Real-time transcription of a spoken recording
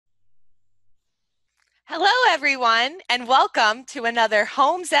Hello, everyone, and welcome to another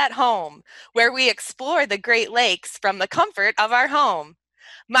Homes at Home, where we explore the Great Lakes from the comfort of our home.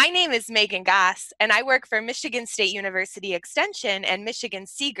 My name is Megan Goss, and I work for Michigan State University Extension and Michigan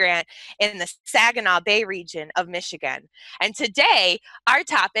Sea Grant in the Saginaw Bay region of Michigan. And today, our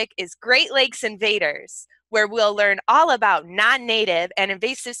topic is Great Lakes Invaders, where we'll learn all about non-native and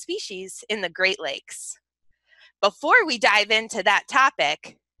invasive species in the Great Lakes. Before we dive into that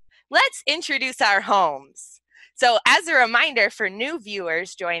topic, let's introduce our homes. So, as a reminder for new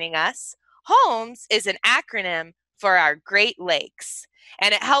viewers joining us, HOMES is an acronym for our Great Lakes,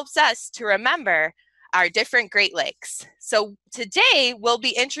 and it helps us to remember our different Great Lakes. So, today we'll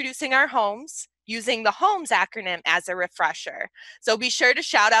be introducing our homes using the HOMES acronym as a refresher. So, be sure to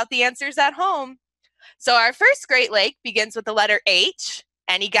shout out the answers at home. So, our first Great Lake begins with the letter H.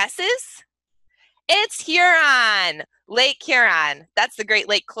 Any guesses? It's Huron, Lake Huron. That's the Great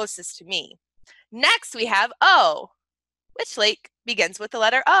Lake closest to me. Next, we have O. Which lake begins with the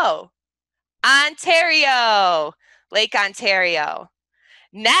letter O? Ontario, Lake Ontario.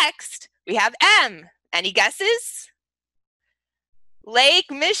 Next, we have M. Any guesses? Lake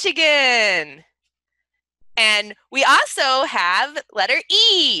Michigan. And we also have letter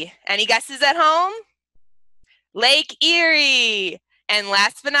E. Any guesses at home? Lake Erie. And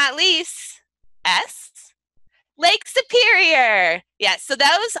last but not least, S. Lake Superior. Yes, so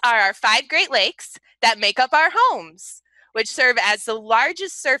those are our 5 Great Lakes that make up our homes, which serve as the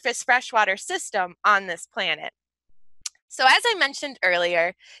largest surface freshwater system on this planet. So as I mentioned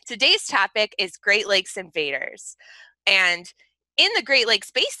earlier, today's topic is Great Lakes Invaders. And in the Great Lakes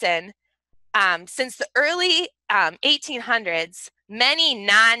Basin, since the early 1800s, many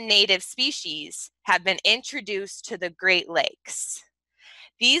non-native species have been introduced to the Great Lakes.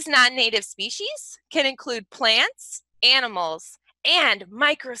 These non-native species can include plants, animals, and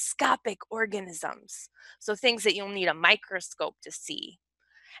microscopic organisms, so things that you'll need a microscope to see.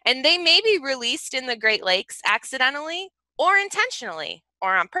 And they may be released in the Great Lakes accidentally or intentionally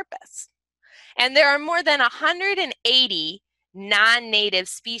or on purpose. And there are more than 180 non-native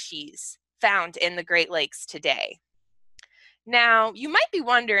species found in the Great Lakes today. Now, you might be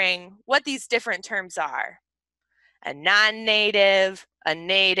wondering what these different terms are. A non-native, a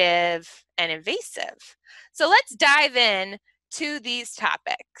native, and invasive. So let's dive in to these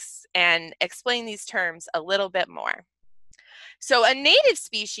topics and explain these terms a little bit more. So a native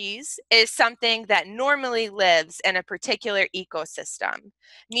species is something that normally lives in a particular ecosystem,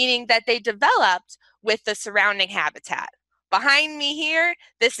 meaning that they developed with the surrounding habitat. Behind me here,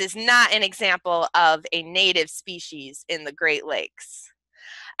 this is not an example of a native species in the Great Lakes.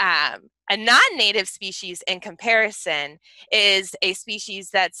 A non-native species in comparison is a species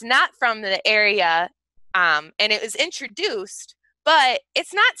that's not from the area and it was introduced, but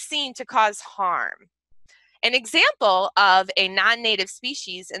it's not seen to cause harm. An example of a non-native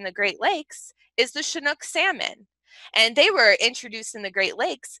species in the Great Lakes is the Chinook salmon. And they were introduced in the Great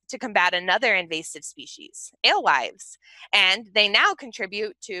Lakes to combat another invasive species, alewives. And they now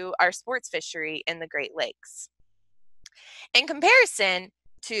contribute to our sports fishery in the Great Lakes. In comparison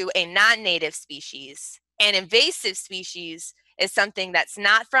to a non-native species, an invasive species is something that's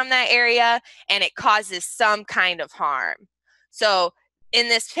not from that area and it causes some kind of harm. So in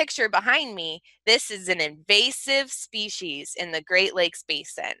this picture behind me, this is an invasive species in the Great Lakes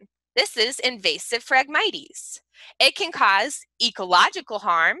Basin. This is invasive Phragmites. It can cause ecological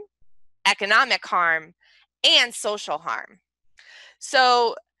harm, economic harm, and social harm.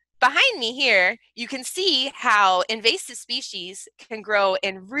 So behind me here, you can see how invasive species can grow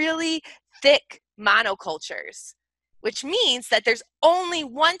in really thick monocultures, which means that there's only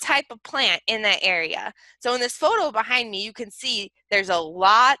one type of plant in that area. So in this photo behind me, you can see there's a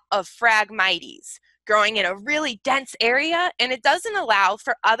lot of Phragmites growing in a really dense area, and it doesn't allow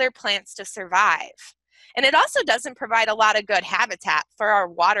for other plants to survive. And it also doesn't provide a lot of good habitat for our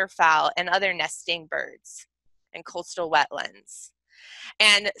waterfowl and other nesting birds and coastal wetlands.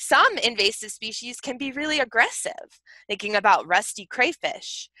 And some invasive species can be really aggressive, thinking about rusty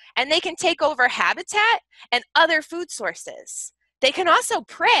crayfish, and they can take over habitat and other food sources. They can also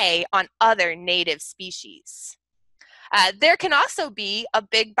prey on other native species. There can also be a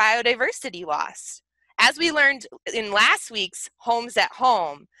big biodiversity loss. As we learned in last week's Homes at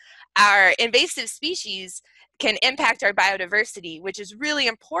Home, our invasive species can impact our biodiversity, which is really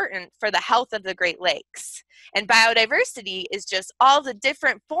important for the health of the Great Lakes. And biodiversity is just all the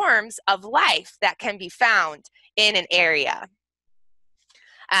different forms of life that can be found in an area.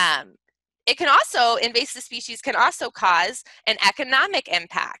 Invasive species can also cause an economic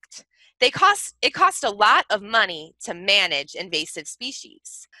impact. it costs a lot of money to manage invasive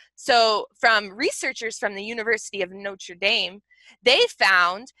species. So from researchers from the University of Notre Dame, they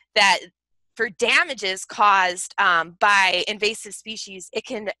found that for damages caused by invasive species, it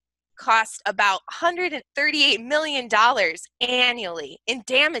can cost about $138 million annually in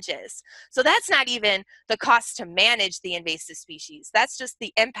damages. So that's not even the cost to manage the invasive species. That's just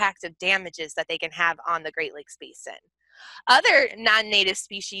the impact of damages that they can have on the Great Lakes Basin. Other non-native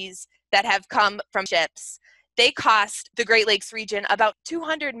species that have come from ships, they cost the Great Lakes region about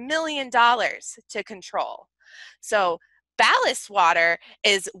 $200 million to control. So ballast water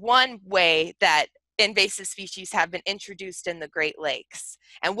is one way that invasive species have been introduced in the Great Lakes.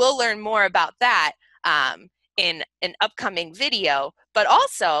 And we'll learn more about that in an upcoming video, but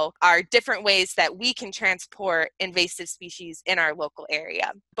also are different ways that we can transport invasive species in our local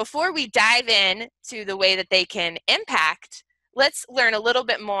area. Before we dive in to the way that they can impact, let's learn a little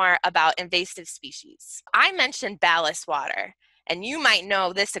bit more about invasive species. I mentioned ballast water, and you might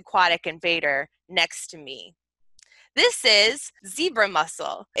know this aquatic invader next to me. This is zebra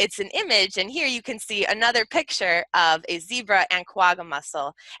mussel. It's an image, and here you can see another picture of a zebra and quagga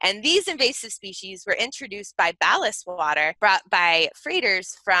mussel. And these invasive species were introduced by ballast water brought by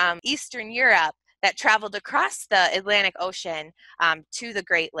freighters from Eastern Europe that traveled across the Atlantic Ocean to the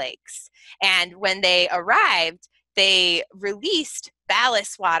Great Lakes. And when they arrived, they released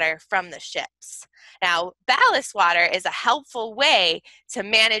ballast water from the ships. Now, ballast water is a helpful way to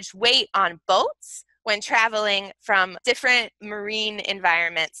manage weight on boats when traveling from different marine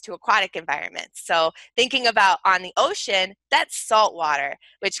environments to aquatic environments. So thinking about on the ocean, that's salt water,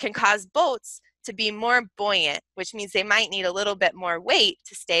 which can cause boats to be more buoyant, which means they might need a little bit more weight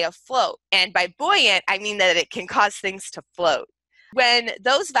to stay afloat. And by buoyant, I mean that it can cause things to float. When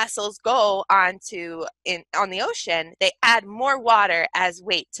those vessels go on the ocean, they add more water as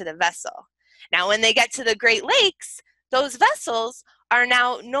weight to the vessel. Now, when they get to the Great Lakes, those vessels are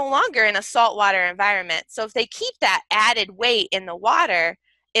now no longer in a saltwater environment. So if they keep that added weight in the water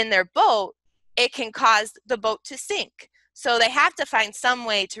in their boat, it can cause the boat to sink. So they have to find some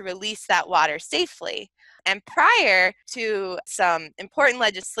way to release that water safely. And prior to some important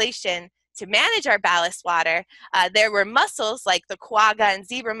legislation to manage our ballast water, there were mussels like the quagga and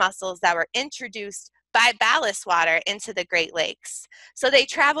zebra mussels that were introduced by ballast water into the Great Lakes. So they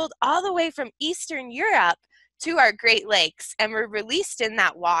traveled all the way from Eastern Europe to our Great Lakes and were released in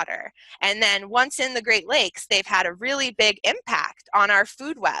that water. And then once in the Great Lakes, they've had a really big impact on our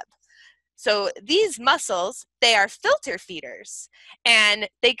food web. So these mussels, they are filter feeders, and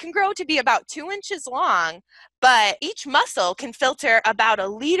they can grow to be about 2 inches long, but each mussel can filter about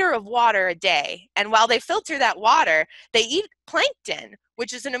 1 liter of water a day. And while they filter that water, they eat plankton,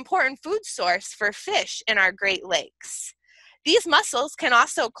 which is an important food source for fish in our Great Lakes. These mussels can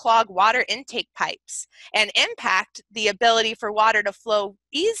also clog water intake pipes and impact the ability for water to flow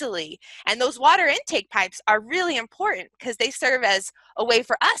easily. And those water intake pipes are really important because they serve as a way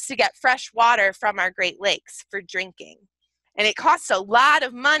for us to get fresh water from our Great Lakes for drinking. And it costs a lot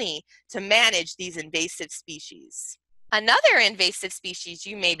of money to manage these invasive species. Another invasive species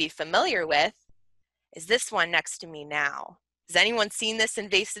you may be familiar with is this one next to me now. Has anyone seen this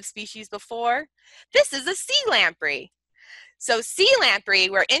invasive species before? This is a sea lamprey. So sea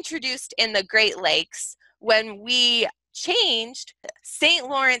lamprey were introduced in the Great Lakes when we changed St.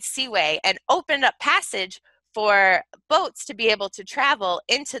 Lawrence Seaway and opened up passage for boats to be able to travel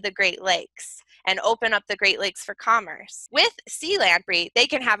into the Great Lakes and open up the Great Lakes for commerce. With sea lamprey, they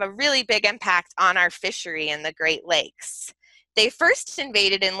can have a really big impact on our fishery in the Great Lakes. They first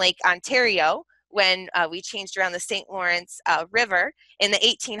invaded in Lake Ontario when we changed around the St. Lawrence River in the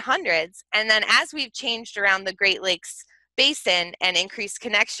 1800s. And then as we've changed around the Great Lakes Basin and increased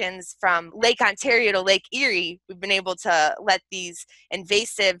connections from Lake Ontario to Lake Erie, we've been able to let these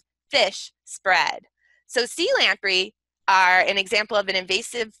invasive fish spread. So sea lamprey are an example of an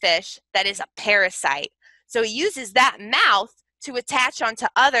invasive fish that is a parasite. So it uses that mouth to attach onto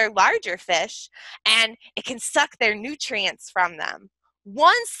other larger fish, and it can suck their nutrients from them.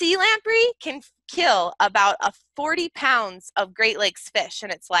 One sea lamprey can kill about 40 pounds of Great Lakes fish in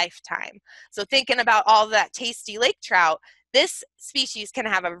its lifetime. So thinking about all that tasty lake trout, this species can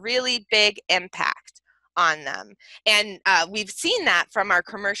have a really big impact on them. And we've seen that from our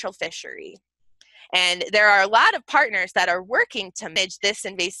commercial fishery. And there are a lot of partners that are working to manage this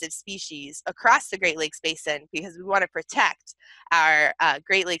invasive species across the Great Lakes Basin because we want to protect our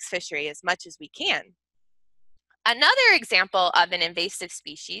Great Lakes fishery as much as we can. Another example of an invasive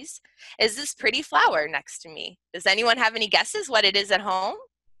species is this pretty flower next to me. Does anyone have any guesses what it is at home?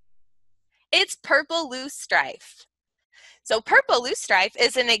 It's purple loosestrife. So purple loosestrife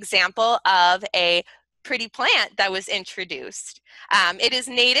is an example of a pretty plant that was introduced. It is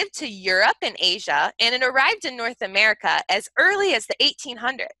native to Europe and Asia, and it arrived in North America as early as the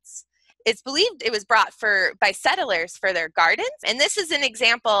 1800s. It's believed it was brought by settlers for their gardens, and this is an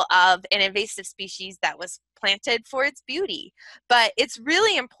example of an invasive species that was planted for its beauty. But it's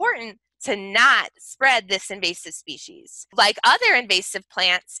really important to not spread this invasive species. Like other invasive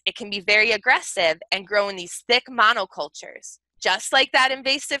plants, it can be very aggressive and grow in these thick monocultures. Just like that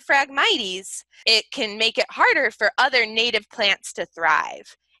invasive Phragmites, it can make it harder for other native plants to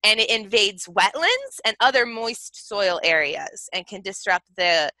thrive. And it invades wetlands and other moist soil areas and can disrupt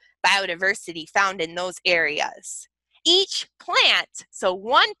the biodiversity found in those areas. Each plant, so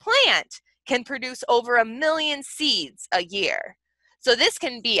one plant, can produce over 1 million seeds a year. So this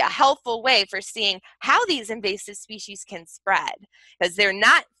can be a helpful way for seeing how these invasive species can spread, because they're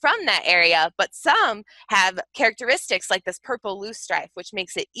not from that area, but some have characteristics like this purple loosestrife, which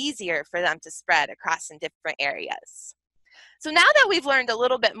makes it easier for them to spread across in different areas. So now that we've learned a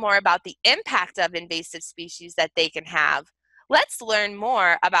little bit more about the impact of invasive species that they can have, let's learn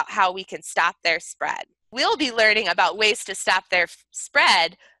more about how we can stop their spread. We'll be learning about ways to stop their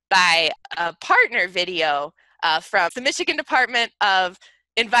spread by a partner video from the Michigan Department of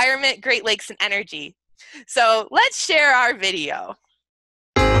Environment, Great Lakes, and Energy. So let's share our video.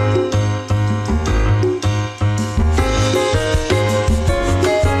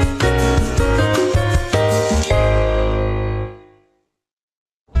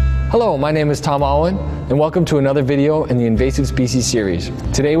 Hello, my name is Tom Alwyn, and welcome to another video in the Invasive Species series.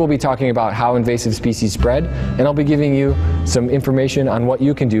 Today we'll be talking about how invasive species spread, and I'll be giving you some information on what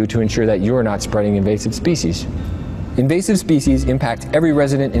you can do to ensure that you're not spreading invasive species. Invasive species impact every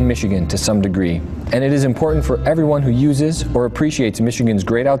resident in Michigan to some degree, and it is important for everyone who uses or appreciates Michigan's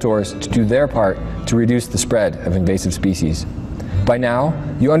great outdoors to do their part to reduce the spread of invasive species. By now,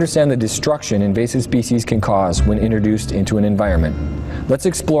 you understand the destruction invasive species can cause when introduced into an environment. Let's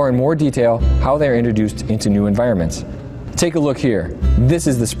explore in more detail how they are introduced into new environments. Take a look here. This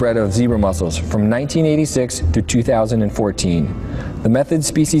is the spread of zebra mussels from 1986 to 2014. The methods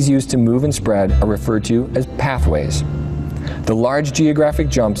species use to move and spread are referred to as pathways. The large geographic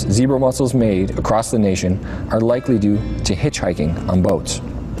jumps zebra mussels made across the nation are likely due to hitchhiking on boats.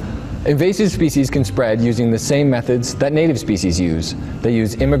 Invasive species can spread using the same methods that native species use. They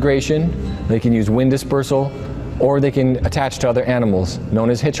use immigration, they can use wind dispersal, or they can attach to other animals, known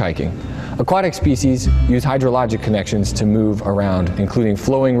as hitchhiking. Aquatic species use hydrologic connections to move around, including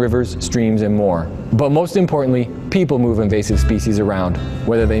flowing rivers, streams, and more. But most importantly, people move invasive species around,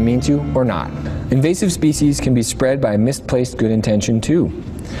 whether they mean to or not. Invasive species can be spread by misplaced good intention too.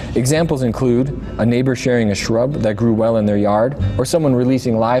 Examples include a neighbor sharing a shrub that grew well in their yard, or someone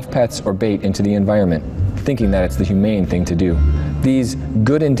releasing live pets or bait into the environment, thinking that it's the humane thing to do. These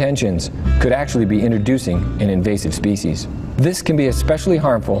good intentions could actually be introducing an invasive species. This can be especially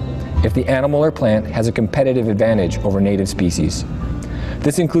harmful if the animal or plant has a competitive advantage over native species.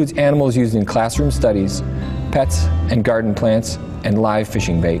 This includes animals used in classroom studies, pets and garden plants, and live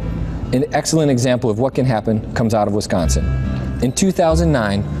fishing bait. An excellent example of what can happen comes out of Wisconsin. In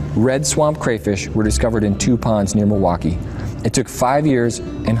 2009, red swamp crayfish were discovered in 2 ponds near Milwaukee. It took 5 years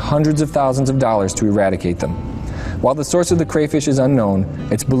and hundreds of thousands of dollars to eradicate them. While the source of the crayfish is unknown,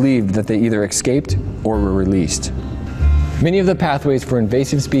 it's believed that they either escaped or were released. Many of the pathways for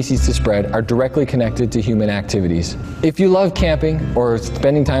invasive species to spread are directly connected to human activities. If you love camping or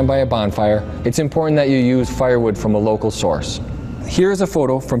spending time by a bonfire, it's important that you use firewood from a local source. Here is a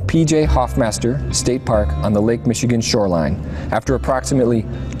photo from P.J. Hoffmaster State Park on the Lake Michigan shoreline, after approximately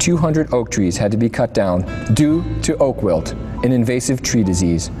 200 oak trees had to be cut down due to oak wilt, an invasive tree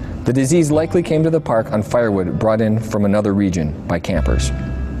disease. The disease likely came to the park on firewood brought in from another region by campers.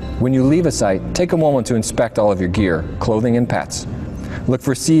 When you leave a site, take a moment to inspect all of your gear, clothing, and pets. Look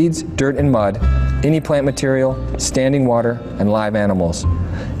for seeds, dirt, and mud, any plant material, standing water, and live animals.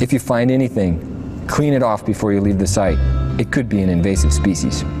 If you find anything, clean it off before you leave the site. It could be an invasive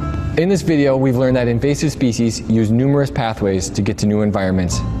species. In this video, we've learned that invasive species use numerous pathways to get to new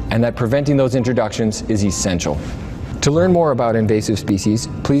environments, and that preventing those introductions is essential. To learn more about invasive species,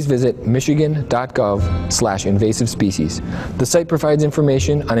 please visit michigan.gov/invasive species. The site provides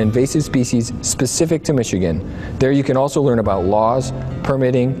information on invasive species specific to Michigan. There you can also learn about laws,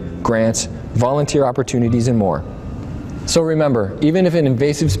 permitting, grants, volunteer opportunities, and more. So remember, even if an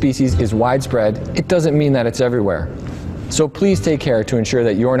invasive species is widespread, it doesn't mean that it's everywhere. So please take care to ensure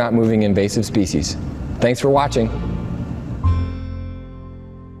that you're not moving invasive species. Thanks for watching.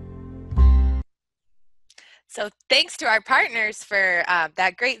 So thanks to our partners for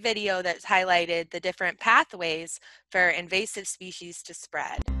that great video that's highlighted the different pathways for invasive species to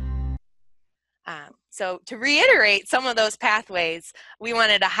spread. So to reiterate some of those pathways, we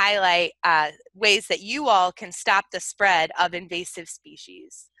wanted to highlight ways that you all can stop the spread of invasive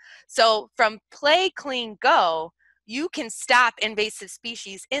species. So from Play, Clean, Go, you can stop invasive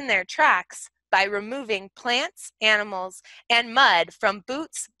species in their tracks by removing plants, animals, and mud from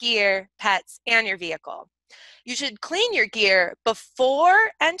boots, gear, pets, and your vehicle. You should clean your gear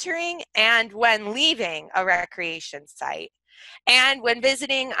before entering and when leaving a recreation site. And when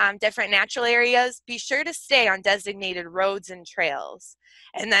visiting different natural areas, be sure to stay on designated roads and trails.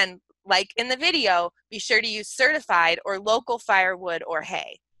 And then, like in the video, be sure to use certified or local firewood or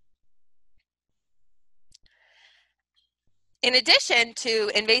hay. In addition to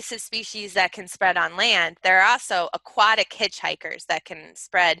invasive species that can spread on land, there are also aquatic hitchhikers that can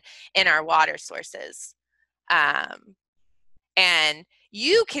spread in our water sources. And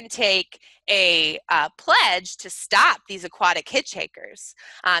you can take a pledge to stop these aquatic hitchhikers.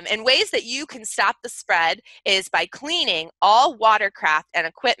 And ways that you can stop the spread is by cleaning all watercraft and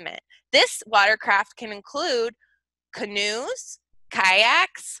equipment. This watercraft can include canoes,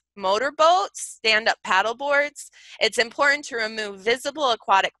 kayaks, motorboats, stand-up paddleboards. It's important to remove visible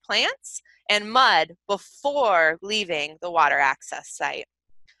aquatic plants and mud before leaving the water access site.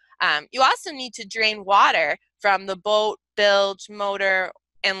 You also need to drain water from the boat, bilge, motor,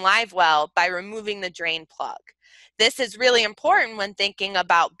 and live well by removing the drain plug. This is really important when thinking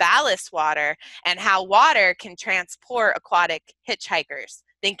about ballast water and how water can transport aquatic hitchhikers,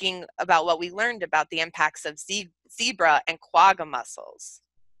 thinking about what we learned about the impacts of zebra and quagga mussels.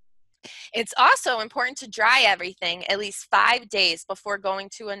 It's also important to dry everything at least 5 days before going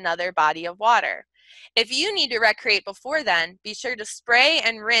to another body of water. If you need to recreate before then, be sure to spray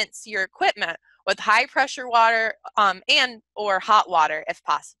and rinse your equipment with high pressure water and or hot water if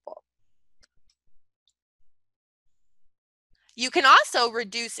possible. You can also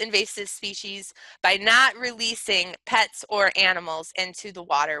reduce invasive species by not releasing pets or animals into the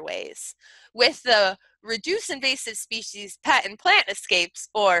waterways. With the Reduce Invasive Species Pet and Plant Escapes,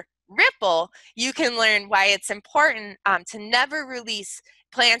 or RIPPLE, you can learn why it's important to never release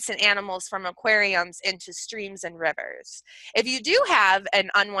plants and animals from aquariums into streams and rivers. If you do have an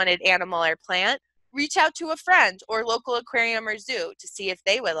unwanted animal or plant, reach out to a friend or local aquarium or zoo to see if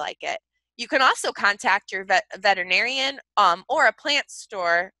they would like it. You can also contact your veterinarian or a plant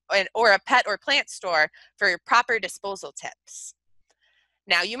store or a pet or plant store for proper disposal tips.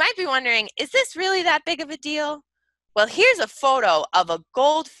 Now, you might be wondering, is this really that big of a deal? Well, here's a photo of a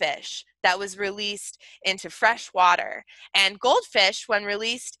goldfish that was released into fresh water. And goldfish, when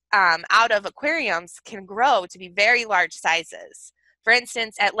released out of aquariums, can grow to be very large sizes. For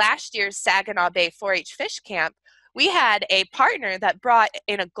instance, at last year's Saginaw Bay 4-H Fish Camp, we had a partner that brought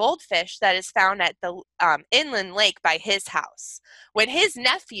in a goldfish that is found at the inland lake by his house. When his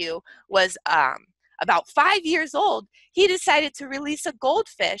nephew was about 5 years old, he decided to release a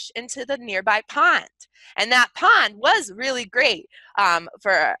goldfish into the nearby pond. And that pond was really great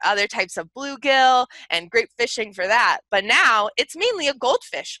for other types of bluegill and great fishing for that. But now it's mainly a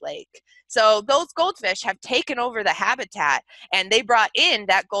goldfish lake. So those goldfish have taken over the habitat, and they brought in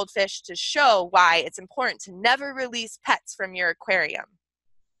that goldfish to show why it's important to never release pets from your aquarium.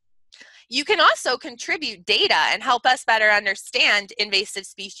 You can also contribute data and help us better understand invasive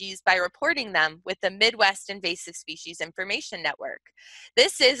species by reporting them with the Midwest Invasive Species Information Network.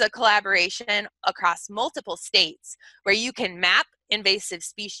 This is a collaboration across multiple states where you can map invasive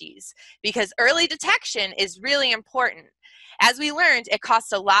species because early detection is really important. As we learned, it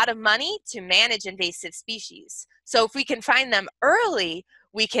costs a lot of money to manage invasive species. So if we can find them early,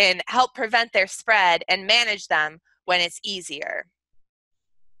 we can help prevent their spread and manage them when it's easier.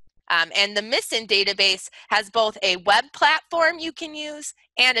 And the MISSIN database has both a web platform you can use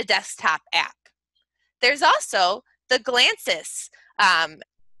and a desktop app. There's also the GLANCIS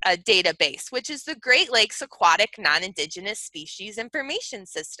database, which is the Great Lakes Aquatic Non-Indigenous Species Information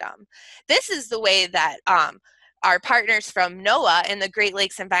System. This is the way that our partners from NOAA and the Great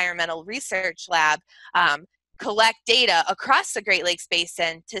Lakes Environmental Research Lab collect data across the Great Lakes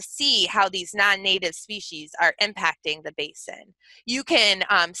Basin to see how these non-native species are impacting the basin. You can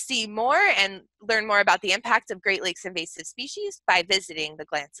see more and learn more about the impact of Great Lakes invasive species by visiting the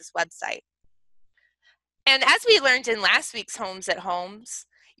GLANCIS website. And as we learned in last week's Homes at Homes,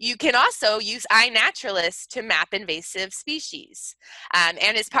 you can also use iNaturalist to map invasive species. And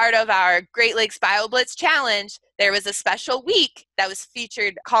as part of our Great Lakes BioBlitz Challenge, there was a special week that was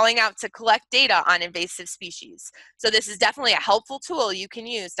featured calling out to collect data on invasive species. So this is definitely a helpful tool you can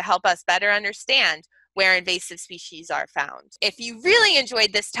use to help us better understand where invasive species are found. If you really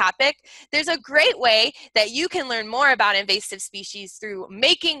enjoyed this topic, there's a great way that you can learn more about invasive species through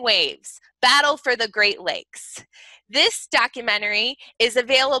Making Waves, Battle for the Great Lakes. This documentary is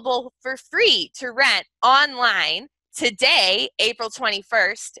available for free to rent online today, April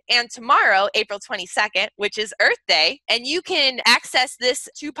 21st, and tomorrow, April 22nd, which is Earth Day. And you can access this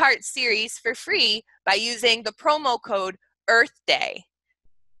two-part series for free by using the promo code Earth Day.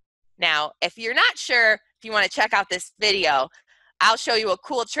 Now, if you're not sure if you want to check out this video, I'll show you a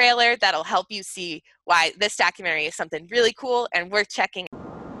cool trailer that'll help you see why this documentary is something really cool and worth checking.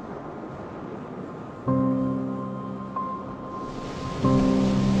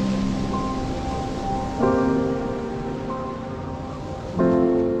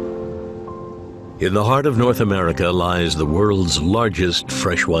 In the heart of North America lies the world's largest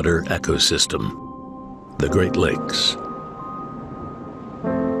freshwater ecosystem, the Great Lakes.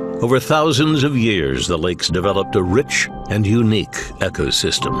 Over thousands of years, the lakes developed a rich and unique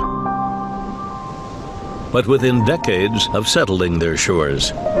ecosystem. But within decades of settling their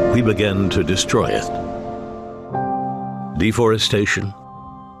shores, we began to destroy it. Deforestation,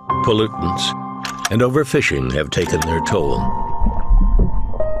 pollutants, and overfishing have taken their toll.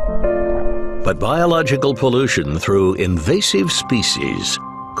 But biological pollution through invasive species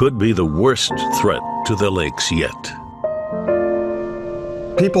could be the worst threat to the lakes yet.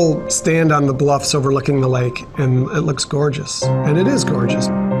 People stand on the bluffs overlooking the lake, and it looks gorgeous. And it is gorgeous.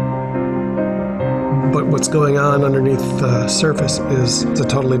 But what's going on underneath the surface is a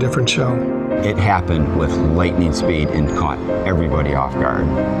totally different show. It happened with lightning speed and caught everybody off guard.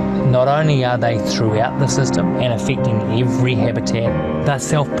 Not only are they throughout the system and affecting every habitat, they're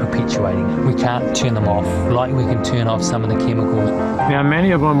self-perpetuating. We can't turn them off like we can turn off some of the chemicals. Now,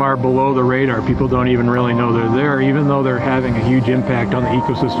 many of them are below the radar. People don't even really know they're there, even though they're having a huge impact on the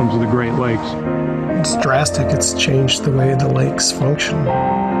ecosystems of the Great Lakes. It's drastic. It's changed the way the lakes function.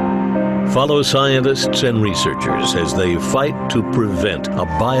 Follow scientists and researchers as they fight to prevent a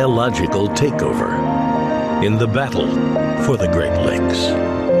biological takeover in the battle for the Great Lakes.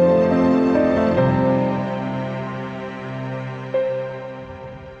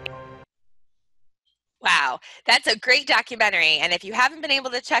 Wow, that's a great documentary. And if you haven't been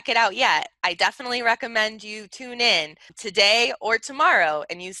able to check it out yet, I definitely recommend you tune in today or tomorrow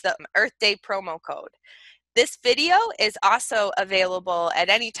and use the Earth Day promo code. This video is also available at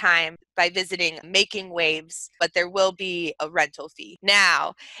any time by visiting Making Waves, but there will be a rental fee.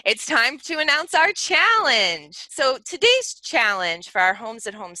 Now, it's time to announce our challenge. So today's challenge for our Homes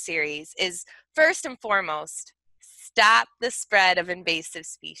at Home series is, first and foremost, stop the spread of invasive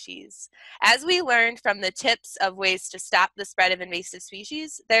species. As we learned from the tips of ways to stop the spread of invasive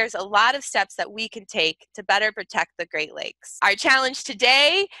species, there's a lot of steps that we can take to better protect the Great Lakes. Our challenge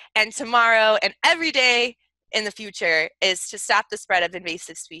today and tomorrow and every day in the future is to stop the spread of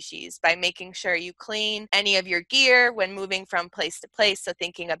invasive species by making sure you clean any of your gear when moving from place to place. So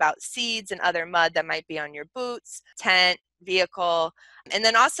thinking about seeds and other mud that might be on your boots, tent, vehicle, and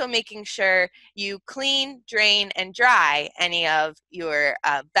then also making sure you clean, drain, and dry any of your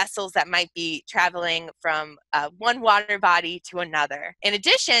vessels that might be traveling from one water body to another. In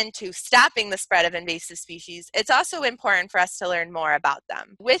addition to stopping the spread of invasive species, it's also important for us to learn more about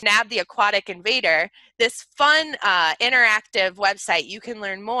them. With NAB the Aquatic Invader, this fun interactive website, you can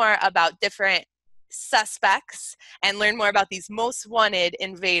learn more about different suspects and learn more about these most wanted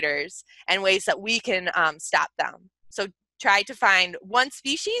invaders and ways that we can stop them. So try to find one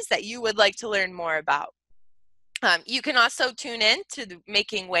species that you would like to learn more about. You can also tune in to the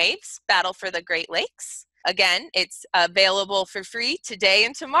Making Waves, Battle for the Great Lakes. Again, it's available for free today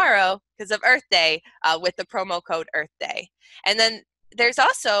and tomorrow because of Earth Day with the promo code Earth Day. And then there's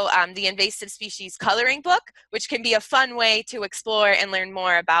also the invasive species coloring book, which can be a fun way to explore and learn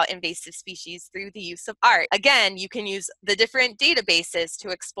more about invasive species through the use of art. Again, you can use the different databases to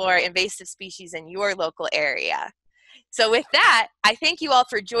explore invasive species in your local area. So with that, I thank you all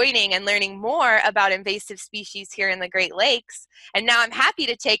for joining and learning more about invasive species here in the Great Lakes. And now I'm happy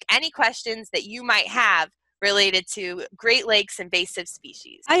to take any questions that you might have related to Great Lakes invasive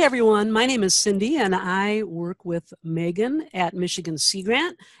species. Hi, everyone. My name is Cindy, and I work with Megan at Michigan Sea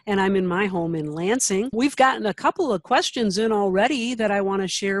Grant, and I'm in my home in Lansing. We've gotten a couple of questions in already that I want to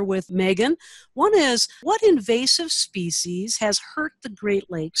share with Megan. One is, what invasive species has hurt the Great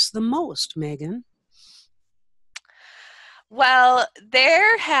Lakes the most, Megan? Well,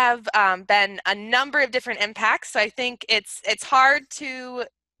 there have been a number of different impacts. So I think it's hard to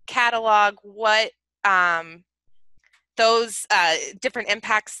catalog what those different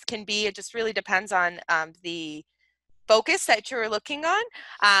impacts can be. It just really depends on the focus that you're looking on.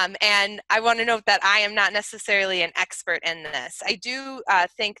 And I want to note that I am not necessarily an expert in this. I do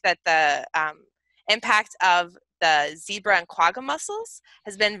think that the impact of the zebra and quagga mussels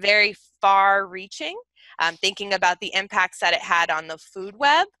has been very far-reaching, thinking about the impacts that it had on the food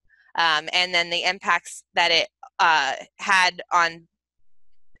web, and then the impacts that it had on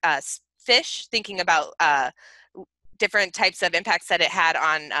fish, thinking about different types of impacts that it had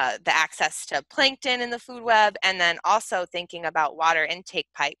on the access to plankton in the food web, and then also thinking about water intake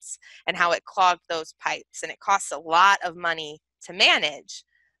pipes and how it clogged those pipes. And it costs a lot of money to manage.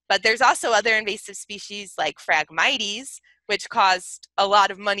 But there's also other invasive species like Phragmites, which cost a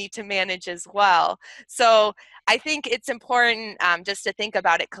lot of money to manage as well. So I think it's important just to think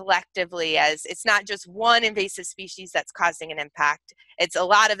about it collectively, as it's not just one invasive species that's causing an impact. It's a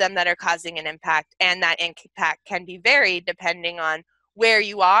lot of them that are causing an impact, and that impact can be varied depending on where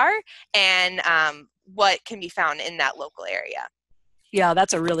you are and what can be found in that local area. Yeah,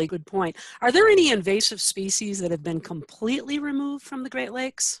 that's a really good point. Are there any invasive species that have been completely removed from the Great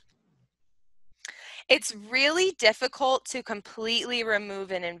Lakes? It's really difficult to completely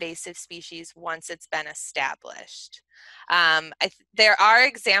remove an invasive species once it's been established. There are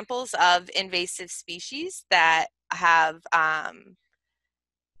examples of invasive species that have,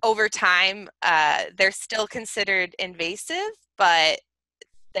 over time, they're still considered invasive, but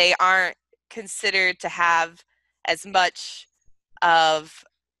they aren't considered to have as much of,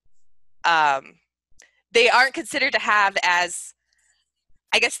 they aren't considered to have as,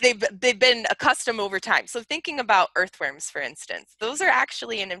 I guess they've been accustomed over time. So thinking about earthworms, for instance, those are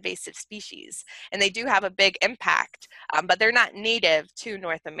actually an invasive species, and they do have a big impact, but they're not native to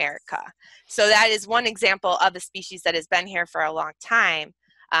North America. So that is one example of a species that has been here for a long time,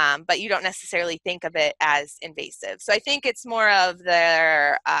 but you don't necessarily think of it as invasive. So I think it's more of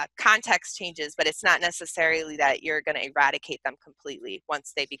their context changes, but it's not necessarily that you're going to eradicate them completely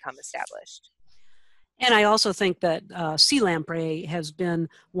once they become established. And I also think that sea lamprey has been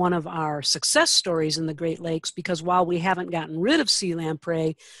one of our success stories in the Great Lakes, because while we haven't gotten rid of sea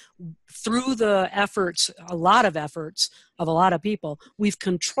lamprey, through the efforts, a lot of efforts of a lot of people, we've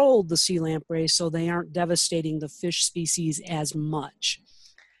controlled the sea lamprey so they aren't devastating the fish species as much.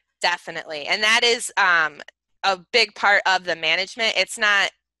 Definitely. And that is a big part of the management. It's not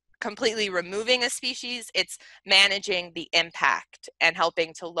completely removing a species, it's managing the impact and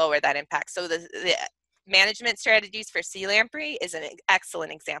helping to lower that impact. So the management strategies for sea lamprey is an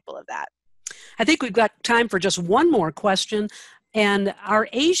excellent example of that. I think we've got time for just one more question. And are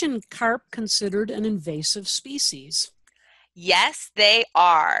Asian carp considered an invasive species? Yes, they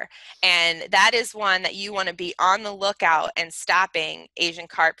are. And that is one that you want to be on the lookout and stopping Asian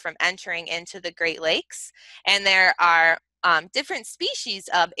carp from entering into the Great Lakes. And there are different species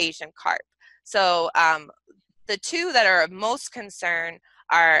of Asian carp. So the two that are of most concern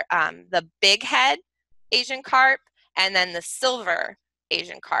are the big head Asian carp and then the silver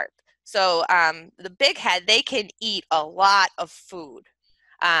Asian carp. So the big head, they can eat a lot of food.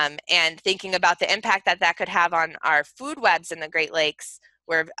 And thinking about the impact that that could have on our food webs in the Great Lakes,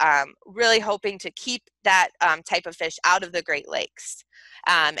 we're really hoping to keep that type of fish out of the Great Lakes.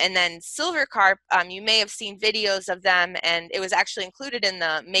 And then silver carp, you may have seen videos of them, and it was actually included in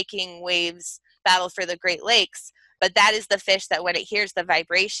the Making Waves Battle for the Great Lakes. But that is the fish that when it hears the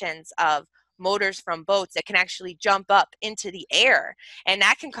vibrations of motors from boats, it can actually jump up into the air, and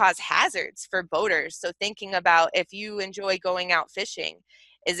that can cause hazards for boaters. So thinking about, if you enjoy going out fishing,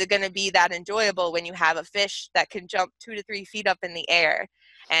 is it going to be that enjoyable when you have a fish that can jump 2 to 3 feet up in the air?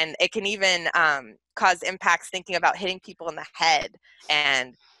 And it can even cause impacts, thinking about hitting people in the head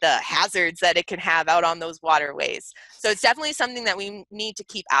and the hazards that it can have out on those waterways. So it's definitely something that we need to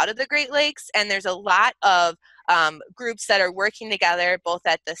keep out of the Great Lakes. And there's a lot of groups that are working together, both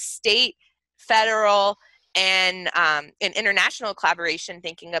at the state, federal, and in international collaboration,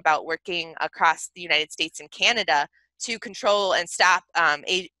 thinking about working across the United States and Canada to control and stop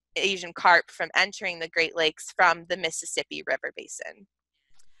Asian carp from entering the Great Lakes from the Mississippi River Basin.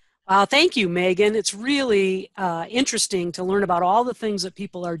 Thank you, Megan. It's really interesting to learn about all the things that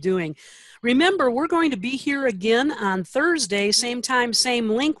people are doing. Remember, we're going to be here again on Thursday, same time, same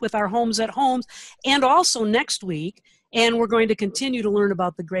link, with our Homes at Homes, and also next week. And we're going to continue to learn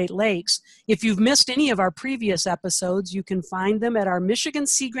about the Great Lakes. If you've missed any of our previous episodes, you can find them at our Michigan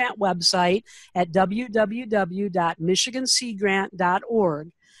Sea Grant website at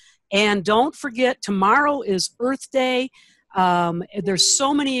www.michiganseagrant.org. And don't forget, tomorrow is Earth Day. There's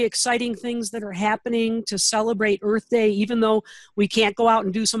so many exciting things that are happening to celebrate Earth Day, even though we can't go out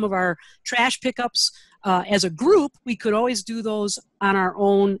and do some of our trash pickups as a group, we could always do those on our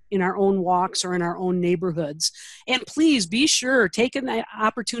own, in our own walks or in our own neighborhoods. And please be sure, take an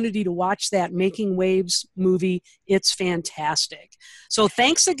opportunity to watch that Making Waves movie. It's fantastic. So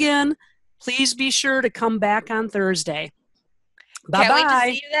thanks again. Please be sure to come back on Thursday. Bye-bye. Can't wait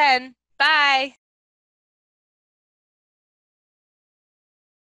to see you then. Bye.